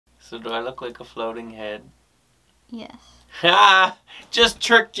So do I look like a floating head? Yes. Ha! Just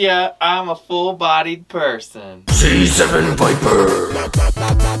tricked ya. I'm a full-bodied person. C7 Viper.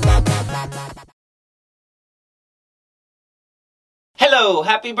 Hello,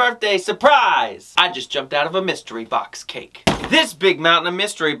 happy birthday, surprise! I just jumped out of a mystery box cake. This big mountain of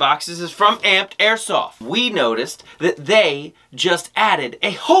mystery boxes is from Airsoft. We noticed that they just added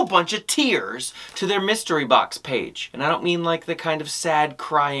a whole bunch of tiers to their mystery box page. And I don't mean like the kind of sad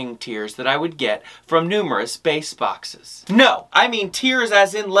crying tears that I would get from numerous base boxes. No, I mean tiers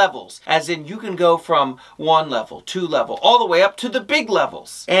as in levels. As in you can go from 1 level, 2 level, all the way up to the big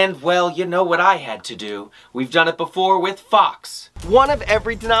levels. And well, you know what I had to do. We've done it before with Fox. One of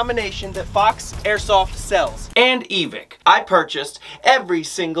every denomination that Fox Airsoft sells. And EVIC. I purchased every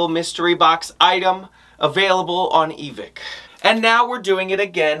single mystery box item available on EVIC. And now we're doing it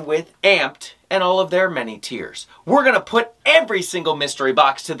again with Amped and all of their many tiers. We're gonna put every single mystery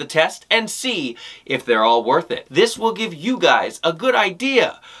box to the test and see if they're all worth it. This will give you guys a good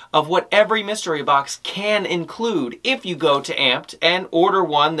idea of what every mystery box can include if you go to Amped and order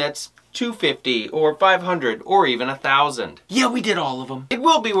one that's $250 or $500 or even $1,000. Yeah, we did all of them. It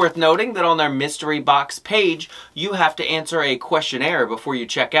will be worth noting that on their mystery box page, you have to answer a questionnaire before you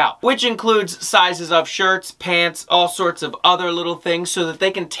check out, which includes sizes of shirts, pants, all sorts of other little things so that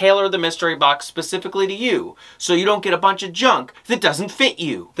they can tailor the mystery box specifically to you, so you don't get a bunch of junk that doesn't fit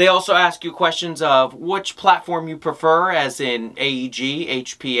you. They also ask you questions of which platform you prefer, as in AEG,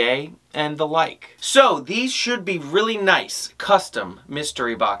 HPA, and the like. So these should be really nice custom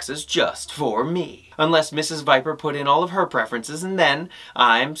mystery boxes just for me. Unless Mrs. Viper put in all of her preferences and then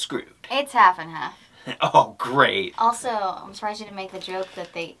I'm screwed. It's half and half. Oh, great. Also, I'm surprised you didn't make the joke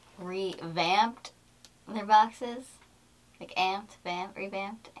that they revamped their boxes. Like amped, vamped,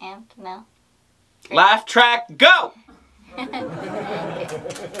 revamped, amped, no? Great. Laugh track, go!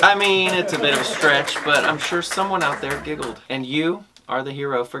 I mean, it's a bit of a stretch, but I'm sure someone out there giggled. And you are the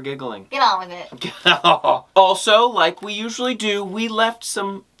hero for giggling. Get on with it. Also, like we usually do, we left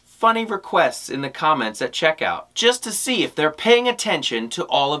some funny requests in the comments at checkout just to see if they're paying attention to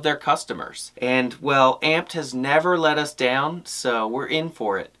all of their customers. And well, Amped has never let us down, so we're in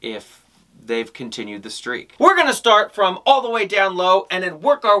for it if they've continued the streak. We're gonna start from all the way down low and then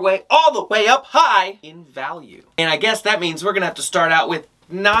work our way all the way up high in value. And I guess that means we're gonna have to start out with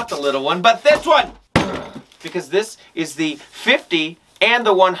not the little one, but this one! Because this is the 50 and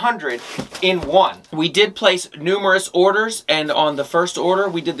the 100 in one. We did place numerous orders, and on the first order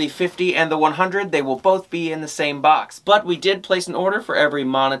we did the 50 and the 100. They will both be in the same box, but we did place an order for every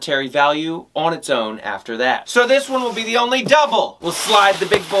monetary value on its own after that. So this one will be the only double. We'll slide the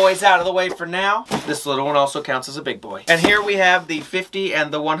big boys out of the way for now. This little one also counts as a big boy. And here we have the 50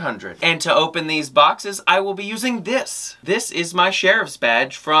 and the 100. And to open these boxes, I will be using this. This is my sheriff's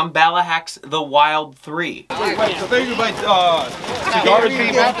badge from Balahack's The Wild 3.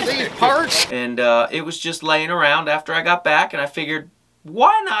 And it was just laying around after I got back, and I figured,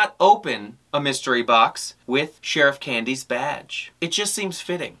 why not open a mystery box with Sheriff Candy's badge? It just seems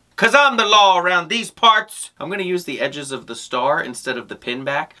fitting. Cause I'm the law around these parts. I'm gonna use the edges of the star instead of the pin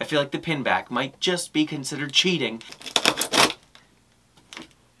back. I feel like the pin back might just be considered cheating.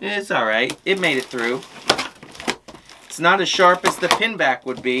 It's alright, it made it through. It's not as sharp as the pin back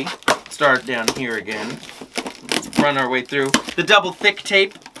would be. Start down here again. Let's run our way through. The double thick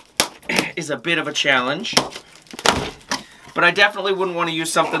tape is a bit of a challenge. But I definitely wouldn't want to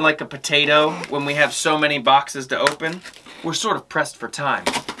use something like a potato when we have so many boxes to open. We're sort of pressed for time.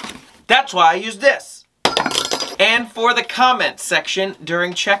 That's why I use this. And for the comments section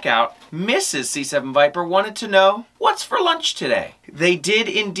during checkout, Mrs. C7 Viper wanted to know, what's for lunch today? They did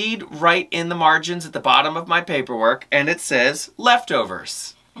indeed write in the margins at the bottom of my paperwork, and it says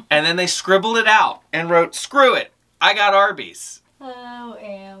leftovers. And then they scribbled it out and wrote, screw it, I got Arby's. Oh,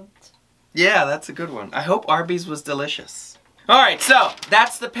 Amped. Yeah, that's a good one. I hope Arby's was delicious. Alright, so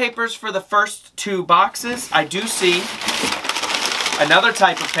that's the papers for the first 2 boxes. I do see another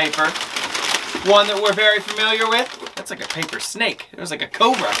type of paper, one that we're very familiar with. That's like a paper snake. There's like a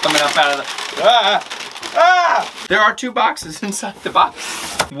cobra coming up out of the... There are 2 boxes inside the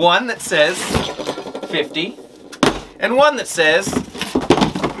box. One that says 50 and one that says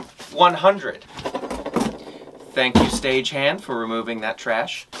 100. Thank you, stagehand, for removing that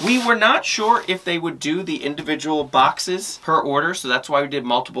trash. We were not sure if they would do the individual boxes per order, so that's why we did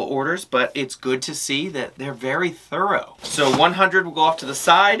multiple orders, but it's good to see that they're very thorough. So 100 will go off to the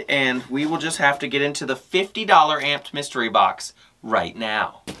side, and we will just have to get into the $50 Amped mystery box right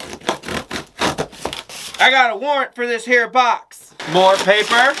now. I got a warrant for this here box. More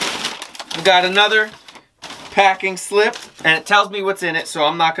paper. We got another packing slip, and it tells me what's in it, so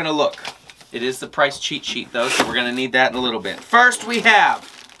I'm not gonna look. It is the price cheat sheet though, so we're gonna need that in a little bit. First we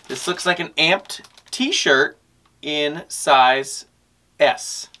have, this looks like an Amped t-shirt in size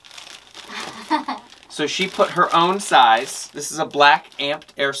S. So she put her own size. This is a black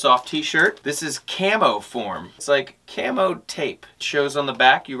Amped Airsoft t-shirt. This is camo form. It's like camo tape. It shows on the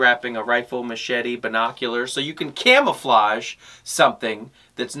back you wrapping a rifle, machete, binoculars, so you can camouflage something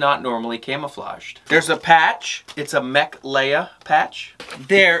that's not normally camouflaged. There's a patch. It's a Mech Leia patch.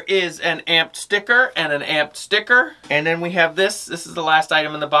 There is an Amped sticker and an Amped sticker. And then we have this. This is the last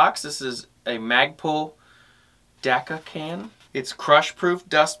item in the box. This is a Magpul DACA can. It's crush-proof,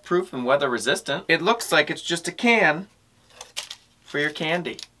 dust-proof, and weather-resistant. It looks like it's just a can for your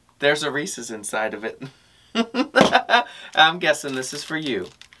candy. There's a Reese's inside of it. I'm guessing this is for you.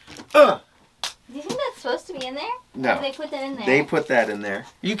 Do you think that's supposed to be in there? No. Or did they put that in there? They put that in there.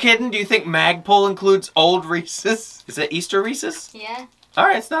 You kidding? Do you think Magpul includes old Reese's? Is it Easter Reese's? Yeah.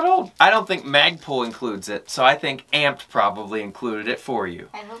 Alright, it's not old. I don't think Magpul includes it, so I think Amped probably included it for you.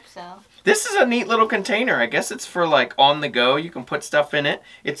 I hope so. This is a neat little container. I guess it's for like on the go. You can put stuff in it.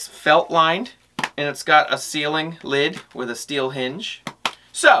 It's felt lined and it's got a sealing lid with a steel hinge.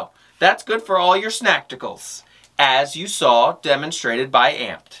 So that's good for all your snackticles, as you saw demonstrated by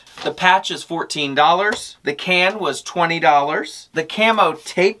Amped. The patch is $14. The can was $20. The camo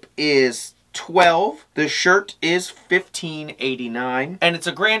tape is $12. The shirt is $15.89. And it's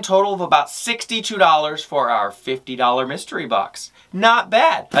a grand total of about $62 for our $50 mystery box. Not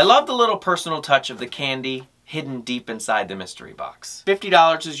bad. I love the little personal touch of the candy hidden deep inside the mystery box.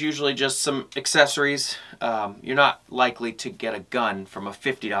 $50 is usually just some accessories. You're not likely to get a gun from a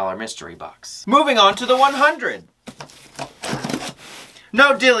 $50 mystery box. Moving on to the 100.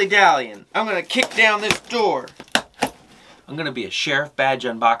 No dilly-dallying. I'm gonna kick down this door. I'm gonna be a Sheriff Badge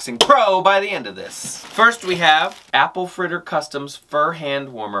unboxing pro by the end of this. First we have Apple Fritter Customs Fur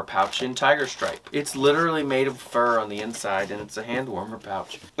Hand Warmer Pouch in Tiger Stripe. It's literally made of fur on the inside and it's a hand warmer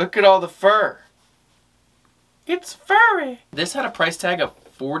pouch. Look at all the fur. It's furry. This had a price tag of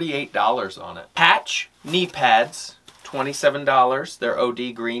 $48 on it. Patch knee pads, $27. They're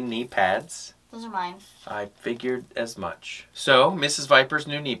OD green knee pads. Those are mine. I figured as much. So, Mrs. Viper's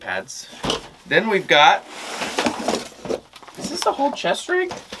new knee pads. Then we've got, is this a whole chest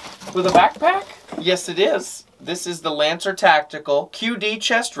rig with a backpack? Yes, it is. This is the Lancer Tactical QD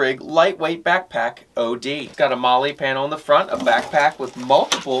chest rig lightweight backpack OD. It's got a MOLLE panel in the front, a backpack with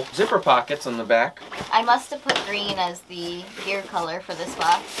multiple zipper pockets on the back. I must have put green as the gear color for this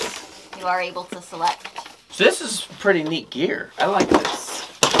box. You are able to select. So this is pretty neat gear. I like this.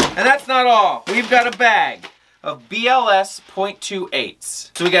 And that's not all. We've got a bag of BLS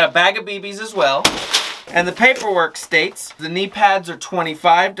 .28s. So we got a bag of BBs as well. And the paperwork states the knee pads are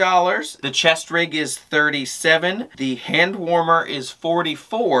 $25, the chest rig is $37, the hand warmer is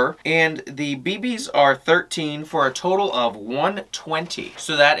 $44, and the BBs are $13 for a total of $120.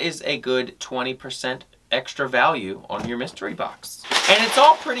 So that is a good 20% extra value on your mystery box. And it's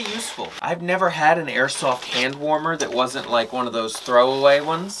all pretty useful. I've never had an Airsoft hand warmer that wasn't like one of those throwaway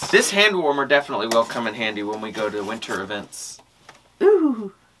ones. This hand warmer definitely will come in handy when we go to winter events.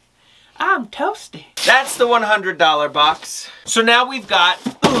 Ooh. I'm toasty. That's the $100 box. So now we've got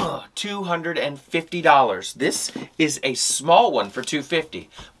 $250. This is a small one for $250,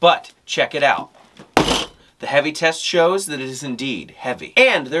 but check it out. The heavy test shows that it is indeed heavy.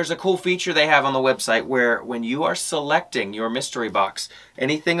 And there's a cool feature they have on the website where when you are selecting your mystery box,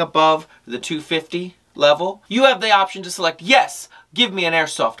 anything above the $250 level, you have the option to select, yes, give me an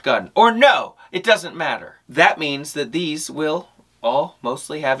airsoft gun, or no, it doesn't matter. That means that these will all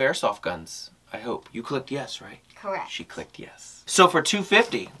mostly have airsoft guns. I hope. You clicked yes, right? Correct. She clicked yes. So for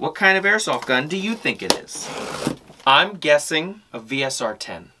 $250, what kind of airsoft gun do you think it is? I'm guessing a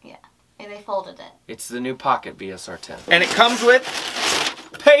VSR-10. Yeah. They folded it. It's the new pocket VSR-10. And it comes with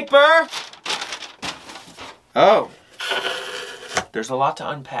paper! Oh. There's a lot to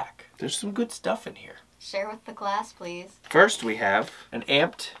unpack. There's some good stuff in here. Share with the class, please. First we have an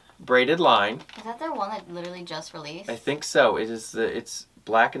Amped braided line. Is that their one that literally just released? I think so. It is it's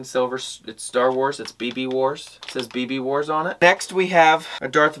black and silver. It's Star Wars. It's BB Wars. It says BB Wars on it. Next we have a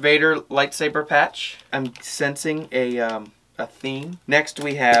Darth Vader lightsaber patch. I'm sensing a theme. Next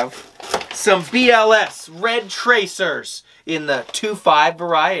we have some BLS red tracers in the 2.5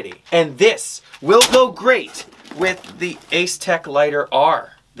 variety. And this will go great with the Ace Tech Lighter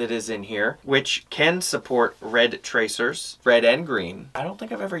R that is in here, which can support red tracers, red and green. I don't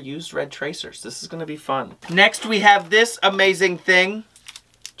think I've ever used red tracers. This is going to be fun. Next we have this amazing thing,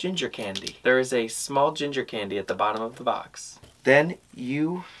 ginger candy. There is a small ginger candy at the bottom of the box. Then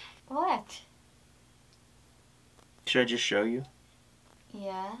you... What? Should I just show you?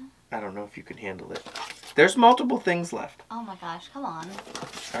 Yeah. I don't know if you can handle it. There's multiple things left. Oh my gosh, come on.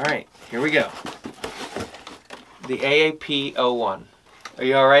 All right, here we go. The AAP-01. Are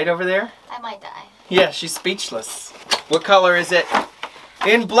you all right over there? I might die. Yeah, she's speechless. What color is it?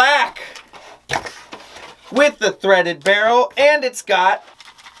 In black! With the threaded barrel, and it's got...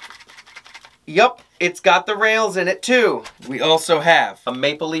 Yup, it's got the rails in it too. We also have a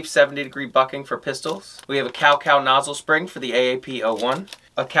Maple Leaf 70-degree bucking for pistols. We have a Cow nozzle spring for the AAP-01.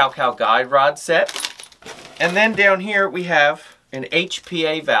 A Cow guide rod set. And then down here we have an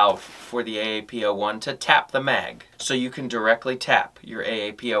HPA valve for the AAP-01 to tap the mag. So you can directly tap your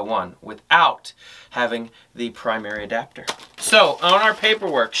AAP-01 without having the primary adapter. So on our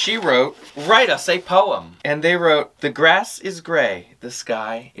paperwork, she wrote, write us a poem. And they wrote, the grass is gray, the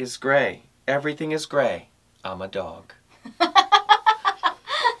sky is gray, everything is gray, I'm a dog.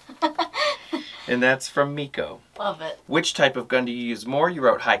 And that's from Miko. Love it. Which type of gun do you use more? You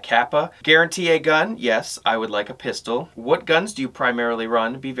wrote high kappa. Guarantee a gun? Yes, I would like a pistol. What guns do you primarily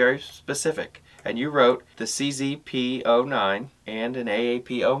run? Be very specific. And you wrote the CZP-09 and an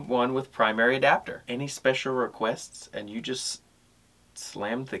AAP-01 with primary adapter. Any special requests? And you just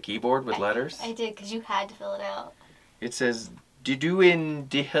slammed the keyboard with letters? I did, because you had to fill it out. It says, Diduin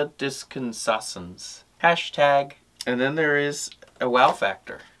Dihildisconsassons. Hashtag. And then there is a wow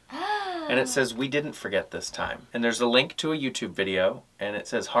factor. And it says, we didn't forget this time. And there's a link to a YouTube video. And it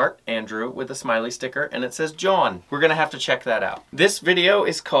says, Heart Andrew with a smiley sticker. And it says, John. We're going to have to check that out. This video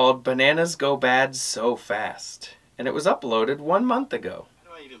is called Bananas Go Bad So Fast. And it was uploaded 1 month ago.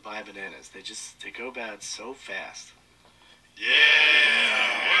 How do I even buy bananas? They go bad so fast. Yeah,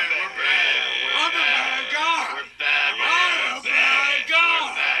 we're bad. I'm a bad guy. We're bad. I'm a bad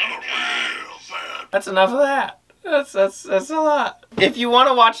guy. I'm a real bad. That's enough of that. That's a lot. If you want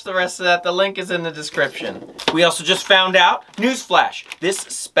to watch the rest of that, the link is in the description. We also just found out, newsflash, this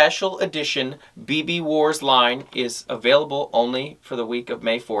special edition BB Wars line is available only for the week of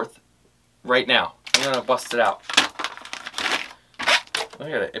May 4th. Right now. I'm going to bust it out. Look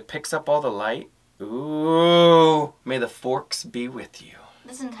at it. It picks up all the light. Ooh. May the forks be with you.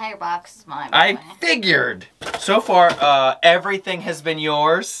 This entire box is mine. I figured. So far, everything has been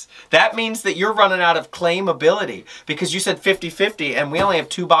yours. That means that you're running out of claimability because you said 50-50 and we only have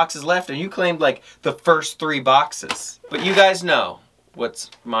 2 boxes left and you claimed like the first 3 boxes. But you guys know what's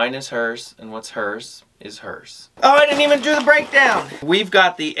mine is hers and what's hers is hers. Oh, I didn't even do the breakdown. We've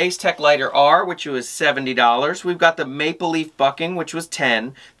got the Ace Tech Lighter R, which was $70. We've got the Maple Leaf Bucking, which was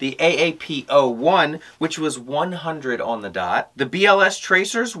 $10. The AAP-01, which was $100 on the dot. The BLS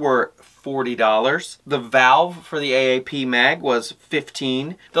Tracers were $40. The valve for the AAP mag was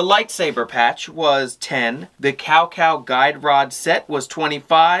 $15. The lightsaber patch was $10. The Cow guide rod set was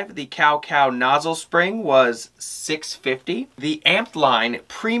 $25. The Cow nozzle spring was $6.50. The Amp Line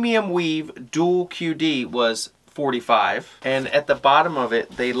Premium Weave Dual QD was $45. And at the bottom of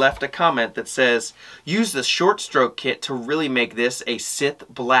it, they left a comment that says, use the short stroke kit to really make this a Sith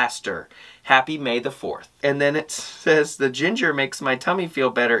blaster. Happy May the 4th. And then it says, the ginger makes my tummy feel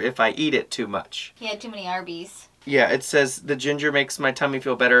better if I eat it too much. He had too many Arby's. Yeah, it says, the ginger makes my tummy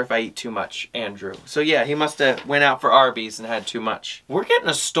feel better if I eat too much, Andrew. So yeah, he must have went out for Arby's and had too much. We're getting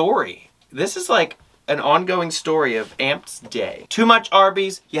a story. This is like an ongoing story of Amp's day. Too much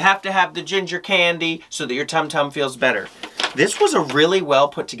Arby's, you have to have the ginger candy so that your tum-tum feels better. This was a really well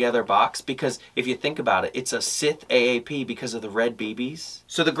put together box because if you think about it, it's a Sith AAP because of the red BBs.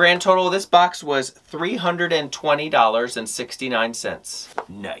 So the grand total of this box was $320.69.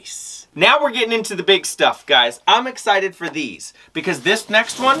 Nice. Now we're getting into the big stuff, guys. I'm excited for these because this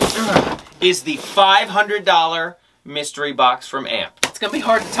next one is the $500 mystery box from Amp. It's gonna be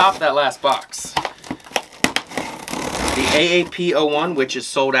hard to top that last box. The AAP-01, which is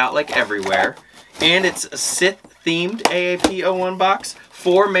sold out like everywhere. And it's a Sith-themed AAP-01 box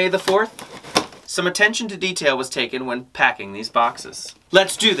for May the 4th. Some attention to detail was taken when packing these boxes.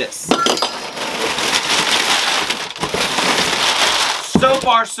 Let's do this. So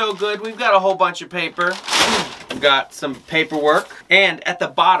far, so good. We've got a whole bunch of paper. We've got some paperwork. And at the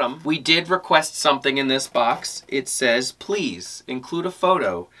bottom, we did request something in this box. It says, please include a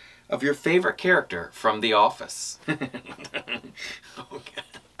photo of your favorite character from The Office. Okay.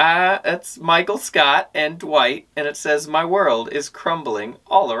 It's Michael Scott and Dwight, and it says, my world is crumbling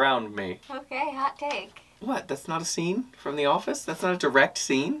all around me. Okay, hot take. What, that's not a scene from The Office? That's not a direct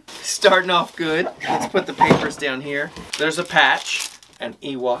scene? Starting off good. Let's put the papers down here. There's a patch, an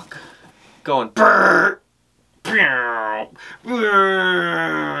Ewok, going brrr, brrr,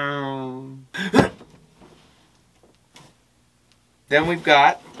 brrr. Then we've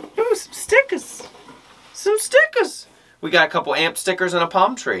got, ooh, some stickers. some stickers. We got a couple amp stickers and a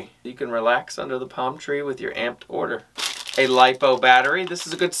palm tree. You can relax under the palm tree with your amped order. A LiPo battery. This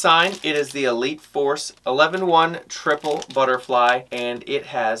is a good sign. It is the Elite Force 11-1 triple butterfly, and it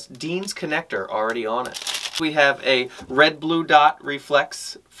has Dean's connector already on it. We have a red blue dot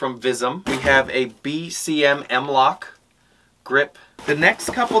reflex from Vism. We have a BCM M-Lock grip. The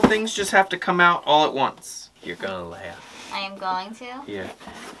next couple things just have to come out all at once. You're gonna laugh. I am going to? Yeah.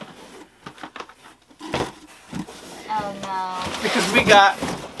 Oh no. Because we got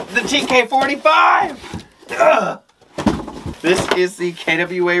the TK45! Ugh. This is the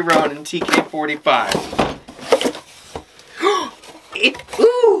KWA Ronin TK45.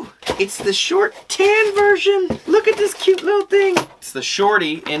 It's the short tan version. Look at this cute little thing. It's the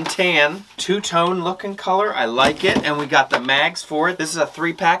shorty in tan, two-tone looking color. I like it, and we got the mags for it. This is a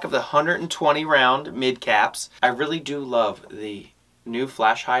 3-pack of the 120 round mid caps. I really do love the new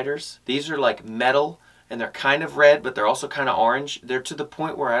flash hiders. These are like metal, and they're kind of red, but they're also kind of orange. They're to the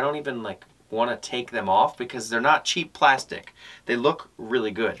point where I don't even like want to take them off because they're not cheap plastic. They look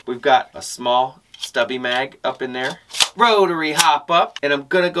really good. We've got a small stubby mag up in there. Rotary hop up, and I'm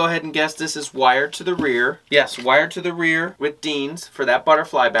gonna go ahead and guess this is wired to the rear. Yes, wired to the rear with Dean's for that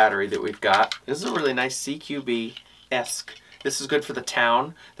butterfly battery that we've got. This is a really nice CQB-esque. This is good for the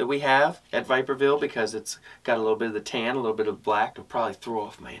town that we have at Viperville because it's got a little bit of the tan, a little bit of black. It'll probably throw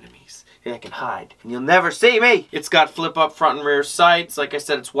off my enemies. I can hide, and you'll never see me. It's got flip-up front and rear sights. Like I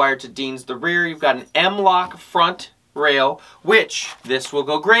said, it's wired to Dean's the rear. You've got an M-Lock front rail, which this will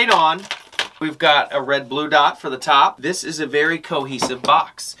go great on. We've got a red blue dot for the top. This is a very cohesive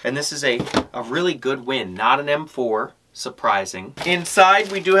box, and this is a really good win, not an M4. Surprising.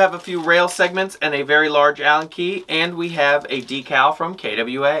 Inside we do have a few rail segments and a very large Allen key, and we have a decal from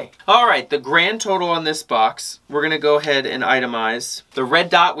KWA. Alright, the grand total on this box, we're going to go ahead and itemize. The red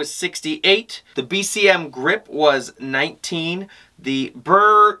dot was 68, the BCM grip was 19, the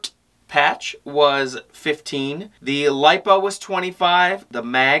Burt patch was 15, the LiPo was 25, the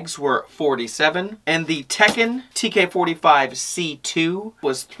mags were 47, and the Tekken TK45 C2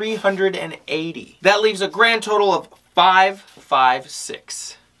 was 380. That leaves a grand total of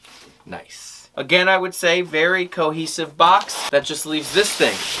 556. Nice. Again, I would say very cohesive box. That just leaves this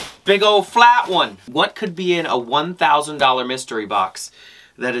thing. Big old flat one. What could be in a $1,000 mystery box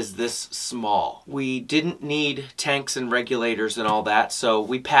that is this small? We didn't need tanks and regulators and all that, so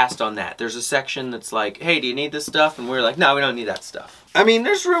we passed on that. There's a section that's like, hey, do you need this stuff? And we're like, no, we don't need that stuff. I mean,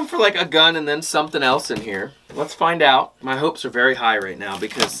 there's room for like a gun and then something else in here. Let's find out. My hopes are very high right now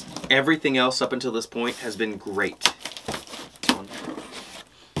because everything else up until this point has been great.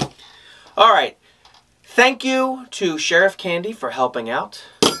 All right. Thank you to Sheriff Candy for helping out.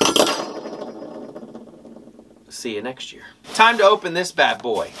 See you next year. Time to open this bad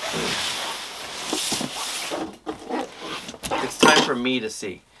boy. It's time for me to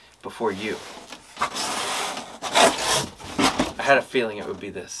see before you. I had a feeling it would be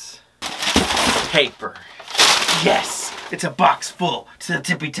this. Paper. Yes! It's a box full to the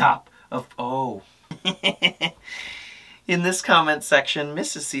tippy top of... Oh. In this comment section,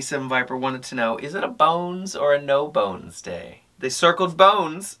 Mrs. C7 Viper wanted to know, is it a bones or a no bones day? They circled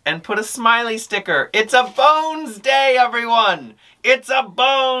bones and put a smiley sticker. It's a bones day, everyone! It's a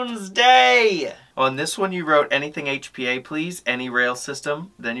bones day! On this one you wrote anything HPA please, any rail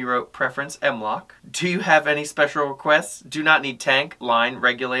system. Then you wrote preference M-Lock. Do you have any special requests? Do not need tank, line,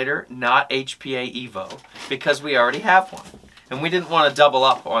 regulator, not HPA Evo. Because we already have one. And we didn't want to double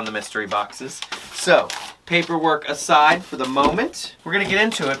up on the mystery boxes. So, paperwork aside for the moment, we're going to get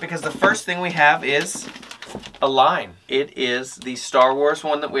into it because the first thing we have is a line. It is the Star Wars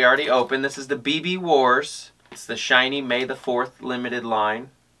one that we already opened. This is the BB Wars. It's the shiny May the 4th limited line.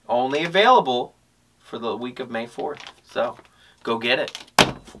 Only available for the week of May 4th. So, go get it.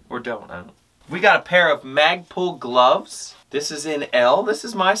 Or don't. I don't know. We got a pair of Magpul gloves. This is in L. This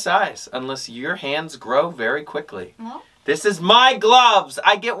is my size, unless your hands grow very quickly. No. This is my gloves.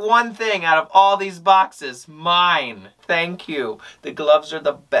 I get one thing out of all these boxes. Mine. Thank you. The gloves are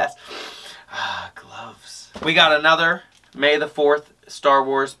the best. Ah, gloves. We got another May the 4th Star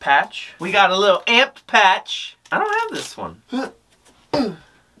Wars patch. We got a little amped patch. I don't have this one.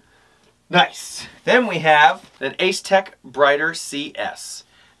 Nice. Then we have an Ace Tech Brighter CS.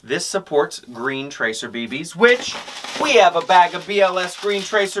 This supports green tracer BBs, which we have a bag of BLS green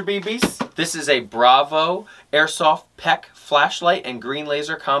tracer BBs. This is a Bravo Airsoft PEC flashlight and green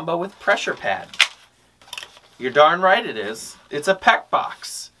laser combo with pressure pad. You're darn right it is. It's a PEC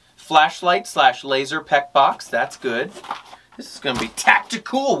box. Flashlight / laser PEC box. That's good. This is going to be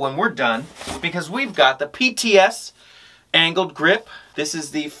tactical when we're done because we've got the PTS angled grip. This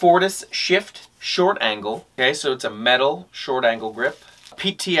is the Fortis Shift short angle. Okay, so it's a metal short angle grip.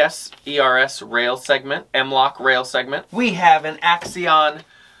 PTS ERS rail segment, M-LOK rail segment. We have an Axion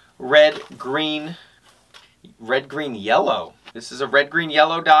red, green, yellow. This is a red, green,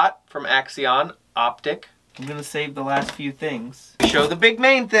 yellow dot from Axion optic. I'm gonna save the last few things. Show the big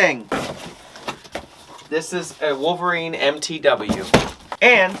main thing. This is a Wolverine MTW.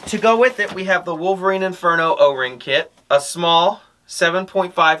 And to go with it, we have the Wolverine Inferno O-ring kit, a small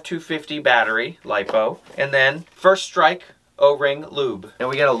 7.5 250 battery, LiPo, and then First Strike O-ring lube. Now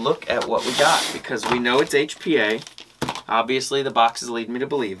we gotta look at what we got because we know it's HPA. Obviously the boxes lead me to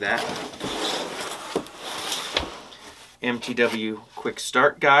believe that. MTW quick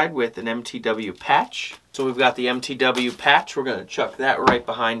start guide with an MTW patch. So we've got the MTW patch. We're gonna chuck that right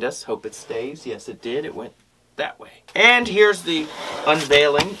behind us. Hope it stays. Yes, it did. It went that way. And here's the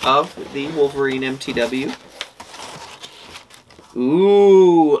unveiling of the Wolverine MTW.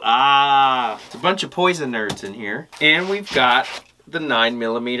 Ooh, it's a bunch of poison nerds in here. And we've got the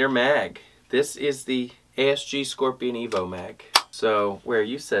 9mm mag. This is the ASG Scorpion Evo mag. So where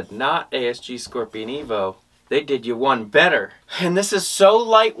you said not ASG Scorpion Evo, they did you one better. And this is so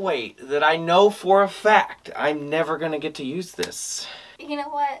lightweight that I know for a fact I'm never gonna get to use this. You know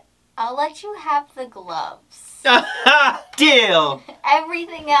what? I'll let you have the gloves. Deal!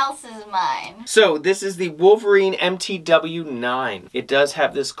 Everything else is mine. So this is the Wolverine MTW9. It does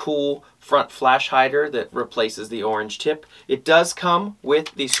have this cool front flash hider that replaces the orange tip. It does come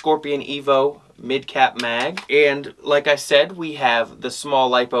with the Scorpion Evo mid-cap mag. And like I said, we have the small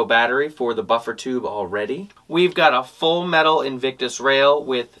LiPo battery for the buffer tube already. We've got a full metal Invictus rail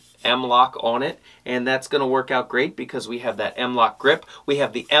with M-LOK on it, and that's going to work out great because we have that M-LOK grip. We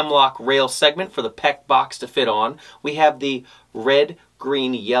have the M-LOK rail segment for the PEC box to fit on. We have the red,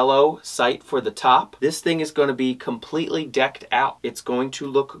 green, yellow sight for the top. This thing is going to be completely decked out. It's going to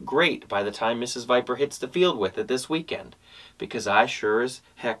look great by the time Mrs. Viper hits the field with it this weekend, because I sure as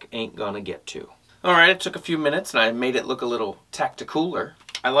heck ain't going to get to. Alright, it took a few minutes and I made it look a little tacticooler.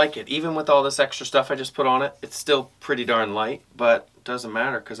 I like it. Even with all this extra stuff I just put on it, it's still pretty darn light, but it doesn't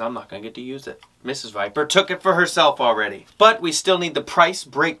matter because I'm not going to get to use it. Mrs. Viper took it for herself already. But we still need the price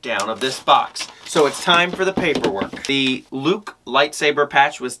breakdown of this box. So it's time for the paperwork. The Luke lightsaber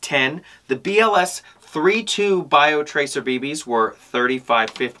patch was $10. The BLS 3.2 Bio Tracer BBs were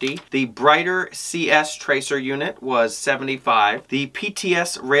 $35.50. The Brighter CS Tracer unit was $75. The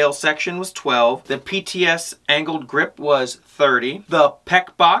PTS rail section was $12. The PTS angled grip was $30. The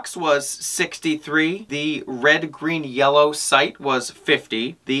PEC box was $63. The red, green, yellow sight was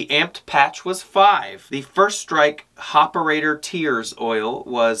 $50. The amped patch was $5. The First Strike Hopperator Tears oil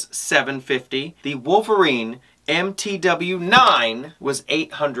was $7.50. The Wolverine MTW9 was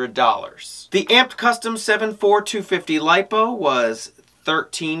 $800. The Amped Custom 7.4 250 LiPo was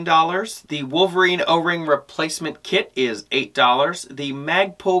 $13. The Wolverine O-ring replacement kit is $8. The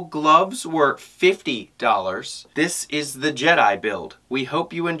Magpul gloves were $50. This is the Jedi build. We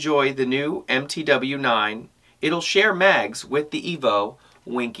hope you enjoy the new MTW9. It'll share mags with the Evo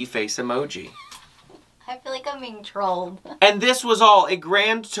winky face emoji. I feel like I'm being trolled. And this was all a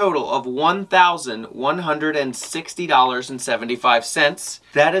grand total of $1,160.75.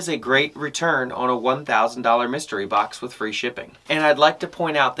 That is a great return on a $1,000 mystery box with free shipping. And I'd like to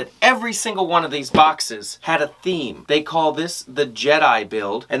point out that every single one of these boxes had a theme. They call this the Jedi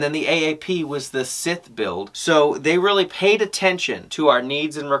build, and then the AAP was the Sith build. So they really paid attention to our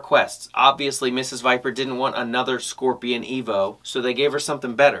needs and requests. Obviously, Mrs. Viper didn't want another Scorpion Evo, so they gave her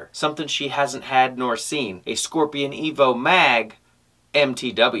something better. Something she hasn't had nor seen. A Scorpion Evo Mag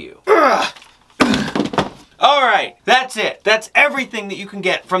MTW. Alright, that's it. That's everything that you can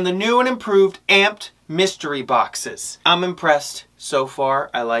get from the new and improved Amped mystery boxes. I'm impressed so far.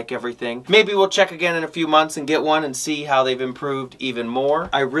 I like everything. Maybe we'll check again in a few months and get one and see how they've improved even more.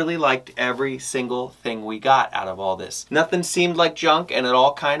 I really liked every single thing we got out of all this. Nothing seemed like junk, and it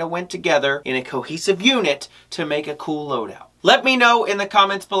all kind of went together in a cohesive unit to make a cool loadout. Let me know in the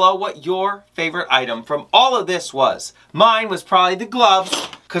comments below what your favorite item from all of this was. Mine was probably the gloves,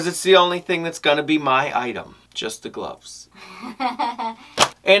 because it's the only thing that's going to be my item. Just the gloves.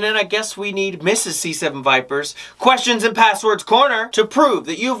 And then I guess we need Mrs. C7 Viper's Questions and Passwords Corner to prove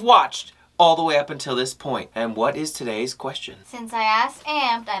that you've watched all the way up until this point. And what is today's question? Since I asked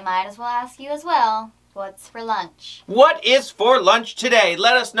Amped, I might as well ask you as well. What's for lunch? What is for lunch today?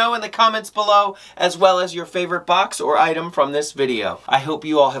 Let us know in the comments below, as well as your favorite box or item from this video. I hope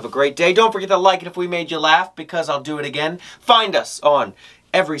you all have a great day. Don't forget to like it if we made you laugh, because I'll do it again. Find us on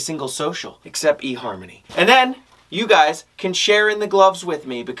every single social except eHarmony. And then you guys can share in the gloves with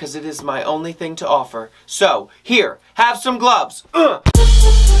me, because it is my only thing to offer. So here, have some gloves.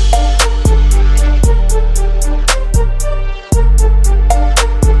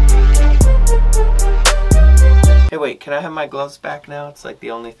 Hey, wait, can I have my gloves back now? It's like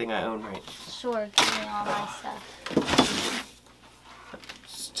the only thing I own right now. Sure, give me all my stuff.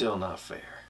 Still not fair.